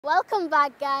Welcome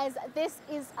back, guys. This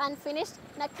is Unfinished.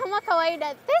 Na kama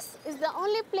kawaida, this is the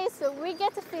only place where we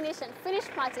get to finish and finish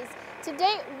parties.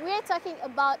 Today, we're talking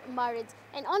about marriage.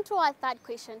 And on to our third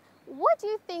question. What do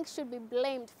you think should be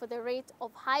blamed for the rate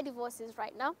of high divorces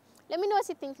right now? Let me know what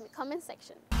you think in the comment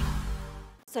section.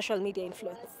 Social media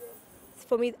influence.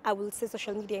 For me, I will say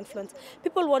social media influence.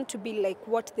 People want to be like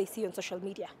what they see on social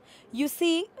media. You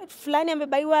see, fulani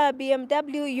amebaiwa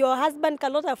BMW, your husband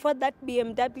cannot afford that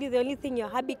BMW. The only thing your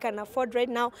hubby can afford right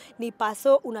now ni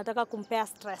paso, unataka kumpea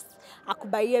stress.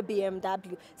 Akubaie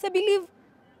BMW. So I believe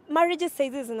marriages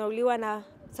sizes zinauliwa na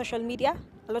social media.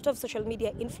 A lot of social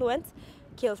media influence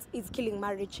is killing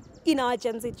marriage in our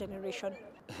Gen Z generation.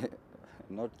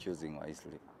 Not choosing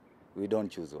wisely. We don't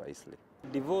choose wisely.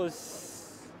 Divorce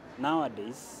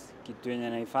nowadays, kitu yenye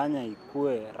naifanya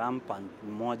ikue rampant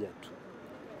moja tu.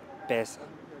 Pesa.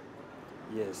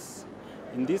 Yes.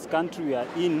 In this country we are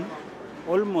in,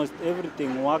 almost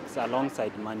everything works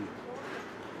alongside money.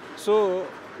 So,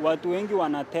 watu wengi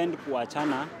wanatend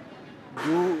kuachana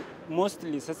juu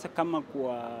mostly sasa kama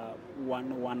kwa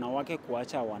wanawake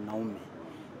kuacha wanaume.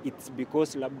 It's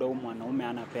because labda huyu mwanaume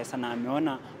ana pesa na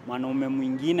ameona mwanaume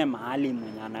mwingine mahali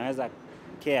mwenye anaweza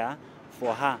care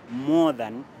for her more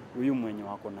than huyu mwenye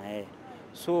wako na yeye.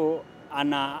 So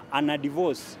ana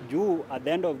divorce juu at the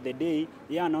end of the day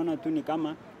yeye anaona tu ni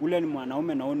kama ule ni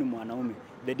mwanaume na huyu ni mwanaume.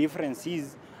 The difference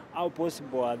is how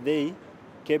possible are they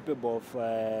capable of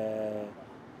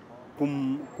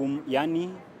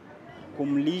yani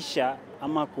kumlisha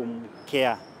ama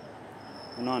kumcare.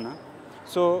 Unaona?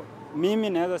 So mimi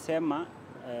naweza sema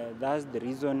that's the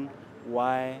reason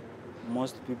why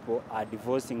most people are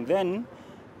divorcing. Then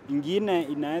ingine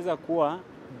inaweza kuwa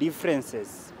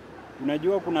differences.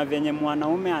 Unajua kuna venye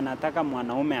mwanaume anataka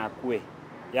mwanaume akue,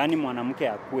 yani mwanamke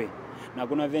akue. Na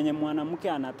kuna venye mwanamke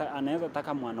anaweza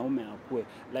taka mwanaume akue.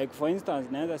 Like for instance,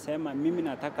 naweza sema mimi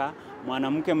nataka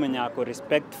mwanamke mwenye ako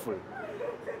respectful.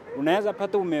 Unaweza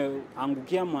pata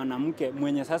umeangukia mwanamke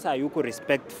mwenye sasa hayuko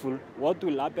respectful. What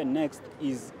will happen next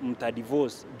is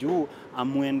mtadivorce juu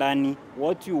amuendani.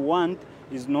 What you want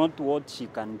is not what she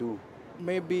can do.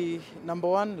 Maybe number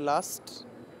one, lust.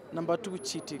 Number two,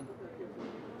 cheating.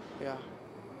 Yeah.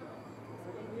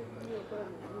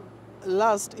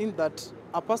 Lust in that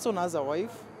a person has a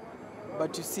wife,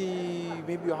 but you see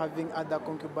maybe you're having other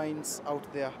concubines out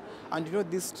there. And you know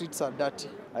these streets are dirty.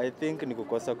 I think ni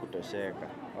kukosa kutosheka.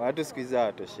 Watu siku hizi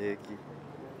hawatosheki.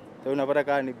 So unapata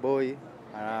kama ni boy,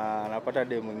 anapata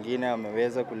dem mwingine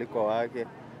ameweza kuliko wake.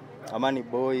 Ama ni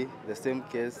boy, the same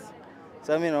case.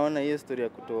 Sasa mimi naona hiyo story ya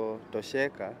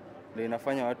kutosheka ndio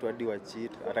inafanya watu hadi wa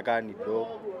cheat, hata kama ni do,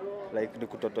 like ni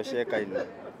kutotosheka in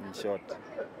short.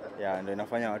 Yeah, ndio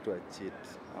inafanya watu wa cheat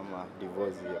ama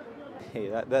divorce hiyo. Hey,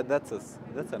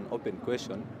 that's an open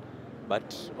question,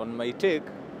 but on my take,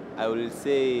 I will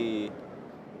say,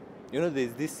 you know,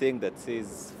 there's this saying that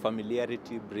says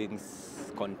familiarity brings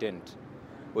content.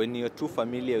 When you're too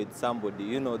familiar with somebody,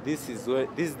 you know, this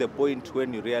is the point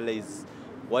when you realize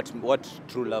what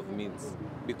true love means.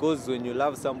 Because when you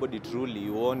love somebody truly,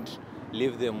 you won't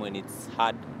leave them when it's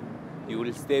hard. You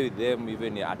will stay with them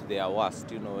even at their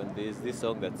worst, you know. And there's this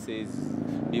song that says,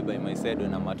 "Be by my side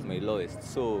when I'm at my lowest."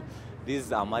 So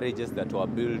these are marriages that were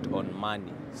built on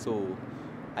money. So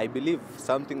I believe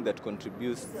something that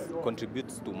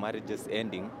contributes to marriages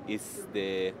ending is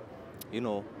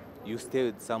you stay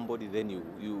with somebody, then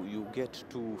you get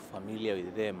too familiar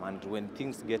with them, and when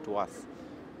things get worse,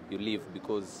 you leave,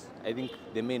 because I think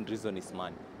the main reason is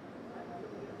money.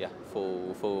 Yeah,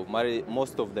 for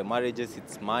most of the marriages,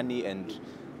 it's money and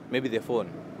maybe the phone.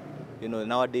 You know,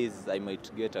 nowadays I might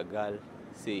get a girl,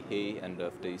 say hey, and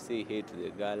after you say hey to the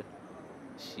girl,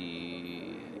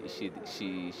 she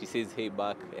says hey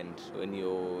back, and when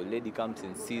your lady comes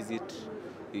and sees it,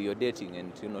 you're dating,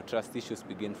 and you know, trust issues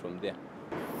begin from there.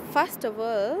 First of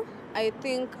all, I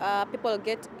think people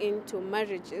get into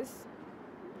marriages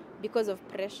because of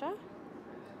pressure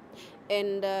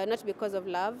and not because of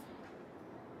love.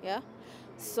 Yeah,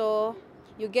 so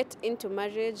you get into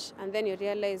marriage and then you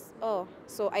realize, oh,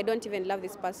 so I don't even love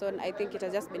this person. I think it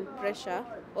has just been pressure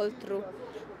all through.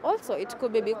 Also, it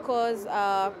could be because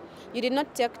you did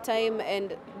not take time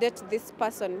and date this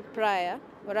person prior,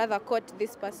 or rather court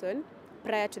this person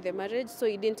prior to the marriage, so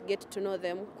you didn't get to know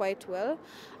them quite well.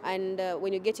 And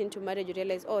when you get into marriage, you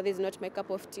realize, oh, this is not my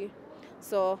cup of tea.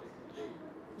 So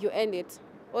you end it.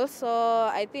 Also,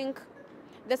 I think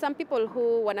there's some people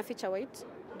who want to feature white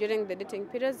during the dating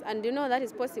periods, and you know that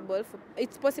is possible.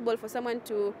 It's possible for someone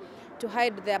to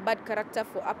hide their bad character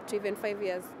for up to even 5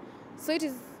 years. So it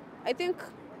is, I think,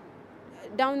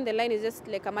 down the line is just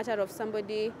like a matter of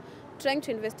somebody trying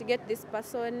to investigate this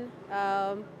person,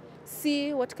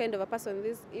 see what kind of a person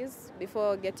this is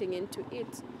before getting into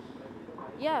it.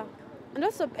 Yeah. And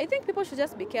also, I think people should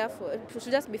just be careful,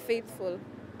 should just be faithful.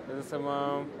 There's some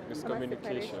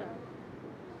miscommunication.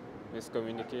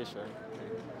 Miscommunication.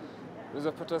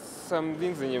 Unaweza pata some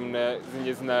things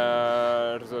zenye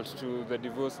zina result to the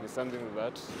divorce ni something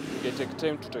that it take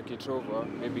time to take it over,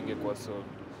 maybe ingekuwa solved.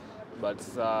 But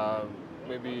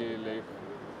maybe like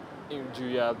in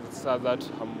Julia so that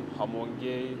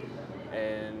hamongei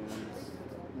and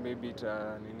maybe it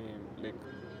like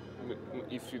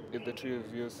if the three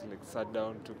of you like sat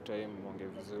down, took time, monge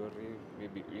vizuri,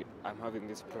 maybe I'm having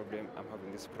this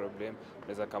problem,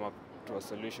 let's come up to a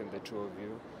solution, the two of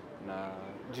you. Na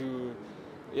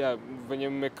when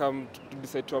you come to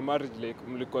decide to a marriage, like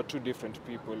mlikuwa two different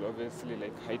people, obviously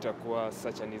like haitakuwa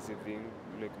such an easy thing.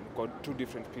 Like mko two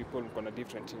different people, mko na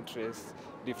different interests,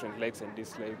 different likes and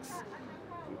dislikes.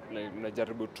 Like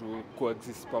mnajaribu to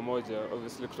coexist pamoja,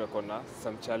 obviously kutakuwa na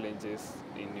some challenges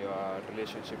in your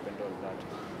relationship and all that.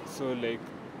 So like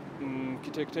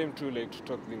you take time to like to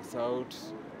talk things out,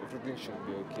 everything should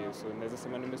be okay. So naweza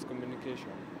sema ni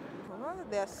miscommunication. Well,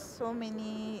 there are so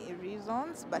many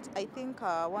reasons, but I think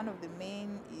one of the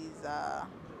main is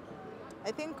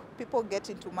I think people get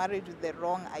into marriage with the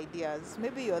wrong ideas.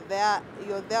 Maybe you're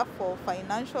there for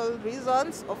financial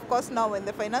reasons. Of course, now when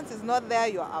the finance is not there,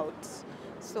 you're out.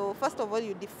 So first of all,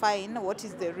 you define what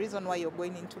is the reason why you're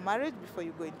going into marriage before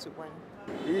you go into one.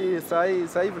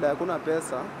 Sasa hivi hakuna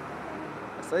pesa.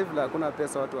 Sasa hivi hakuna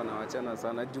pesa, watu wanawachana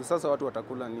sana. Juu sasa watu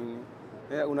watakula nini?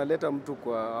 Unaleta mtu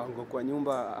kwa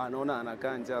nyumba, anaona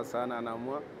anakaa njaa sana,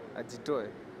 anaamua ajitoe.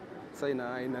 Sasa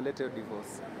inaleta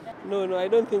divorce. No, I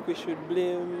don't think we should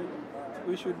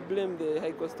blame the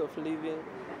high cost of living.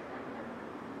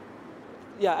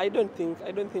 Yeah, I don't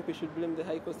think we should blame the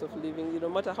high cost of living. No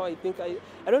matter how I think, I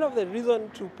don't have the reason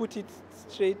to put it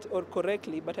straight or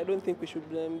correctly, but I don't think we should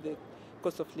blame the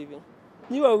cost of living.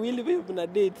 You are really on a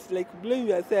date, like blame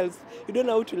yourselves. You don't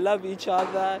know how to love each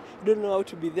other, you don't know how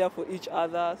to be there for each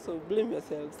other, so blame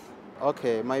yourselves.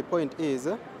 Okay, my point is,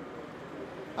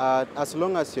 as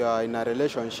long as you are in a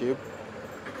relationship,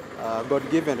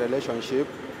 God-given relationship,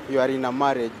 you are in a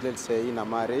marriage, let's say in a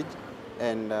marriage,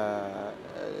 and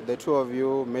the two of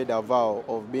you made a vow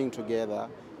of being together.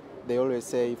 They always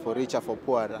say for richer, for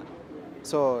poorer.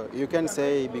 So you can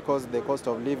say because the cost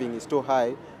of living is too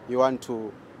high, you want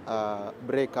to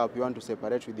break up, you want to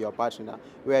separate with your partner.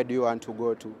 Where do you want to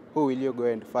go to? Who will you go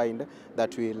and find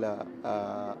that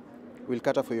will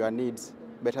cater for your needs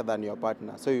better than your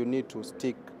partner? So you need to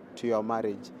stick to your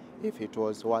marriage if it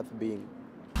was worth being.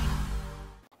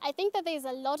 I think that there's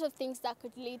a lot of things that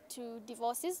could lead to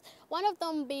divorces. One of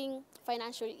them being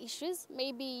financial issues.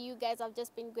 Maybe you guys have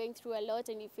just been going through a lot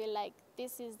and you feel like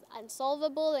this is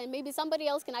unsolvable and maybe somebody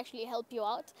else can actually help you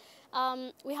out.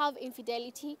 We have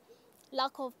infidelity,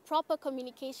 lack of proper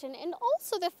communication, and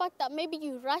also the fact that maybe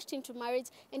you rushed into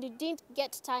marriage and you didn't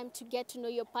get time to get to know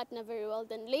your partner very well.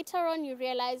 Then later on you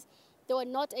realize they were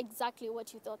not exactly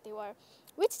what you thought they were.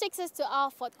 Which takes us to our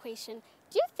fourth question.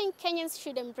 Do you think Kenyans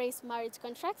should embrace marriage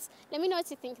contracts? Let me know what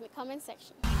you think in the comment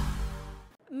section.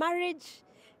 Marriage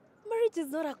is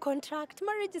not a contract.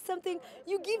 Marriage is something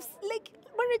you give, like,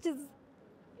 marriage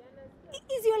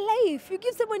is your life. You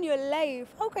give someone your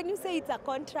life. How can you say it's a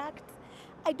contract?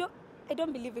 I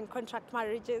don't believe in contract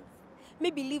marriages.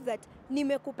 Me believe that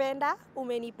nimekupenda,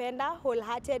 umenipenda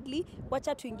wholeheartedly,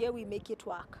 wacha tuingie, we make it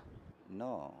work.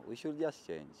 No, we should just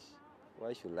change.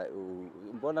 Why should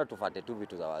mbona tufate tu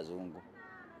vitu za wazungu?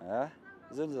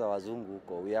 Hizo za wazungu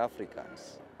huko, we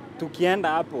Africans. Tukienda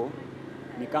hapo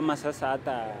ni kama sasa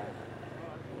hata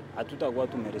hatutakuwa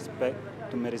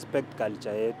tumerespect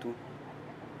culture yetu.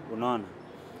 Unaona?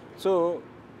 So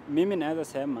mimi naweza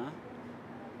sema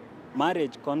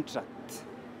marriage contract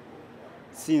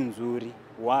si nzuri.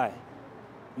 Why?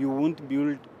 You won't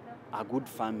build a good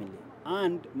family.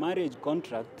 And marriage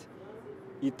contract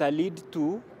ita lead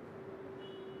to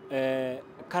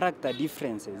character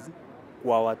differences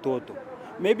kwa watoto.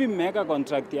 Maybe mmeweka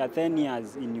contract ya 10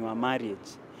 years in your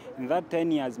marriage. In that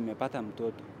 10 years mmepata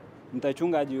mtoto.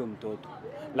 Mtachunga aje huyo mtoto?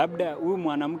 Labda huyu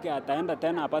mwanamke ataenda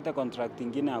tena apate contract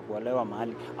nyingine ya kuolewa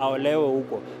mahali, aolewe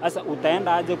huko. Sasa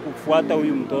utaenda aje kufuata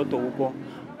huyu mtoto huko?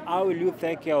 How will you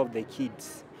take care of the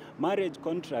kids? Marriage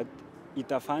contract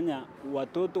itafanya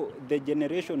watoto, the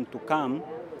generation to come,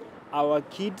 our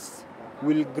kids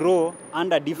will grow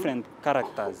under different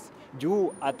characters.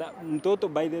 Juu mtoto,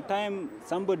 by the time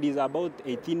somebody is about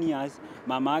 18 years,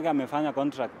 mama yake amefanya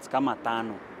contracts kama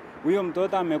 5. Huyo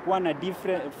mtoto amekuwa na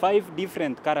 5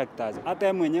 different characters. Hata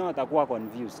yeye mwenyewe atakuwa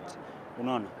confused.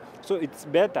 Unaona? So it's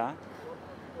better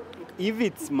if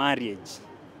it's marriage,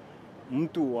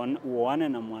 mtu uoane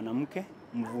na mwanamke,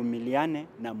 mvumiliane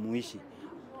na muishi.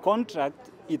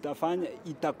 Contract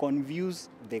ita confuse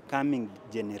the coming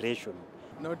generation.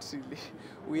 Not really.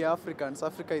 We are Africans.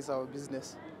 Africa is our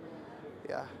business.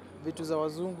 Yeah. Vitu za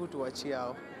wazungu tuachie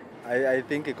hao. I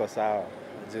think iko sawa.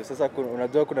 Sasa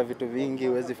unajua kuna vitu vingi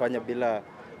huwezi fanya bila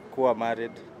kuwa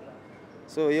married.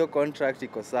 So hiyo contract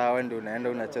iko sawa, ndio unaenda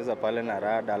unacheza pale na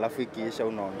rada, alafu ikiisha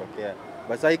unaondokea.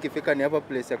 Basi ikifika ni hapa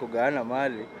place ya kugawana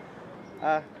mali,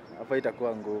 hapa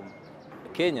itakuwa ngumu.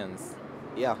 Kenyans,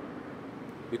 yeah.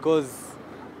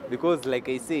 Because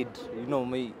like I said, you know,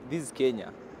 this is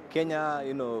Kenya. Kenya,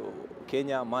 you know,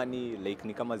 Kenya money like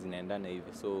ni kama zinaendana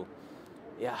hivi. So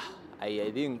yeah,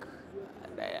 I think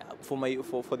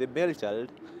for the male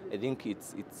child, I think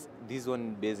it's this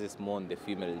one bases more on the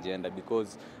female gender,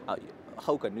 because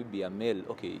how can you be a male?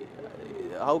 Okay,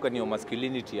 how can your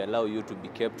masculinity allow you to be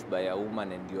kept by a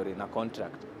woman and you're in a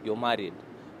contract? You're married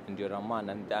and you're a man,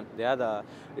 and the other,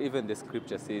 even the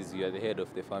scripture says you are the head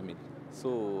of the family.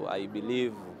 So I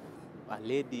believe a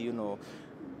lady, you know,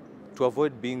 to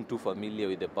avoid being too familiar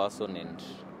with the person and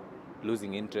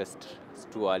losing interest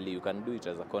too early, you can do it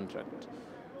as a contract.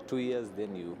 2 years,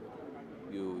 then you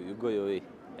go your way,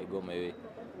 I go my way.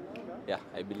 Yeah,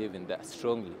 I believe in that,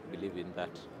 strongly believe in that.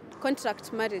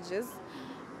 Contract marriages,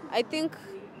 I think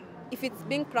if it's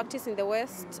being practiced in the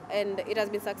West and it has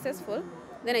been successful,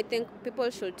 then I think people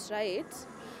should try it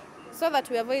so that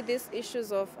we avoid these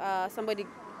issues of somebody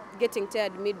getting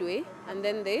tired midway and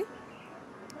then they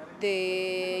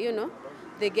you know,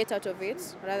 they get out of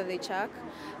it, rather they chuck.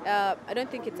 I don't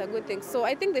think it's a good thing. So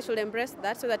I think they should embrace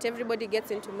that so that everybody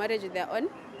gets into marriage with their own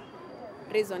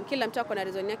reason. Kila mtu ako na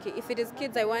reason yake. If it is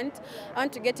kids, I want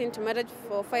to get into marriage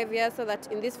for 5 years so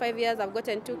that in these 5 years I've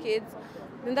gotten 2 kids,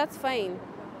 then that's fine.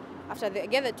 After they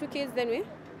get the 2 kids, then we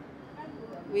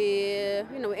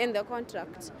end the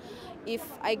contract. If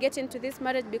I get into this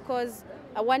marriage because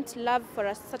I want love for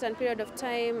a certain period of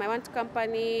time, I want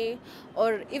company,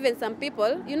 or even some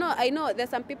people, you know, I know there's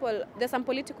some people, there's some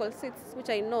political seats which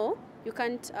I know you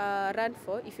can't run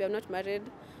for if you're not married.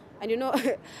 And you know,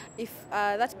 if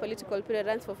that political period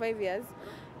runs for 5 years,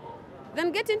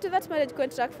 then get into that marriage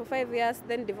contract for 5 years,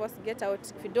 then divorce, get out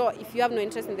if you have no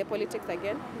interest in the politics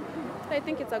again. So I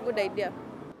think it's a good idea.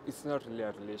 It's not really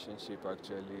a relationship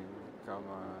actually.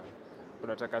 Kama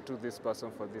unataka to this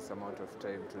person for this amount of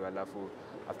time to, alafu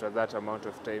after that amount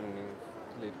of time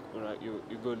like,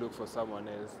 you go look for someone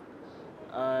else.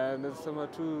 Nasema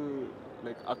tu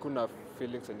like hakuna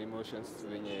feelings and emotions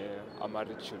venye a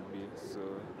marriage should be. So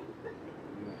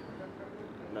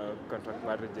no, contract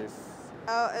marriages.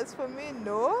 As for me,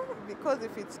 no, because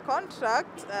if it's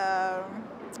contract,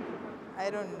 I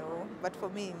don't know. But for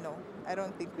me, no. I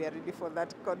don't think we are ready for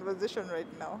that conversation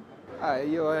right now.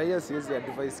 Hiyo siwezi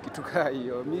advise kitu kama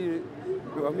hiyo.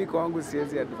 Mimi kwangu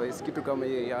siwezi advise kitu kama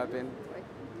hiyo happen.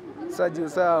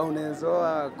 Sasa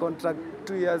unaezoa contract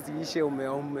 2 years ishe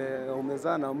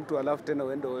umezaa na mtu alafu tena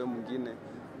uende wewe mwingine.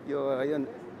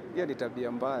 Hiyo ni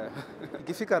tabia mbaya.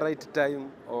 Ikifika right time,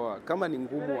 kama ni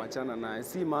ngumu achana naye,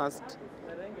 si must.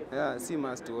 Yeah, si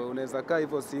must. Unaweza kaa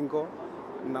hivyo single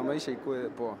na maisha ikuwe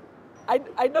poa.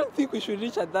 I don't think we should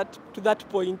reach to that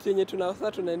point yenye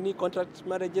tunaweza tunani contract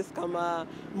marriages kama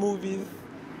movies.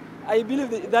 I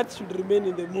believe that should remain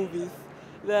in the movies.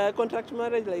 The contract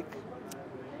marriage, like,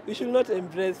 we should not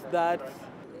embrace that.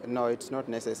 No, it's not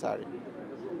necessary.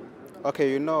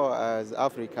 Okay, you know, as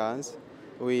Africans,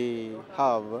 we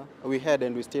had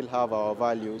and we still have our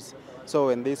values. So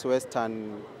when this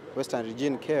Western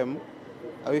regime came,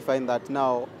 we find that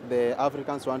now the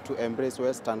Africans want to embrace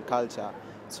Western culture.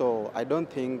 So I don't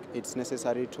think it's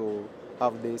necessary to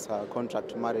have this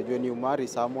contract marriage. When you marry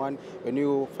someone, when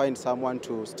you find someone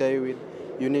to stay with,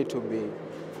 you need to be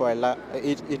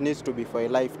it needs to be for a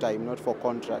lifetime, not for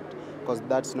contract, because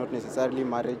that's not necessarily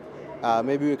marriage.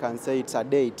 Maybe we can say it's a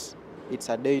date. It's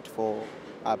a date for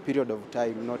a period of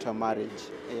time, not a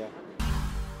marriage. Yeah.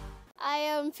 I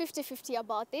am 50-50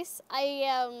 about this.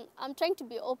 I'm trying to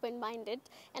be open-minded,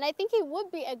 and I think it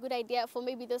would be a good idea for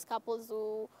maybe those couples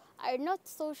who are not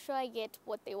so sure yet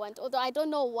what they want. Although I don't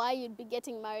know why you'd be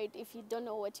getting married if you don't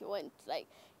know what you want. Like,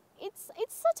 it's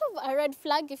sort of a red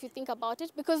flag if you think about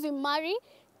it, because we marry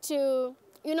to,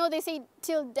 you know, they say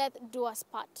till death do us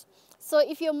part. So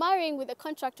if you're marrying with a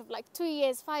contract of like 2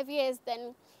 years, 5 years,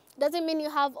 then doesn't mean you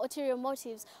have ulterior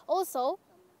motives. Also,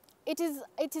 it is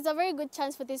a very good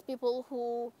chance for these people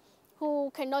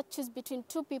who cannot choose between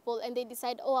 2 people and they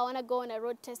decide, oh, I want to go on a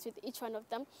road test with each one of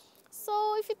them. So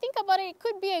if you think about it, it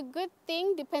could be a good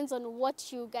thing, depends on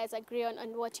what you guys agree on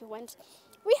and what you want.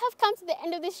 we have come to the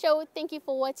end of this show. Thank you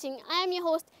for watching. I am your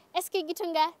host, SK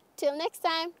Gitunga. Till next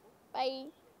time,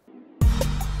 bye.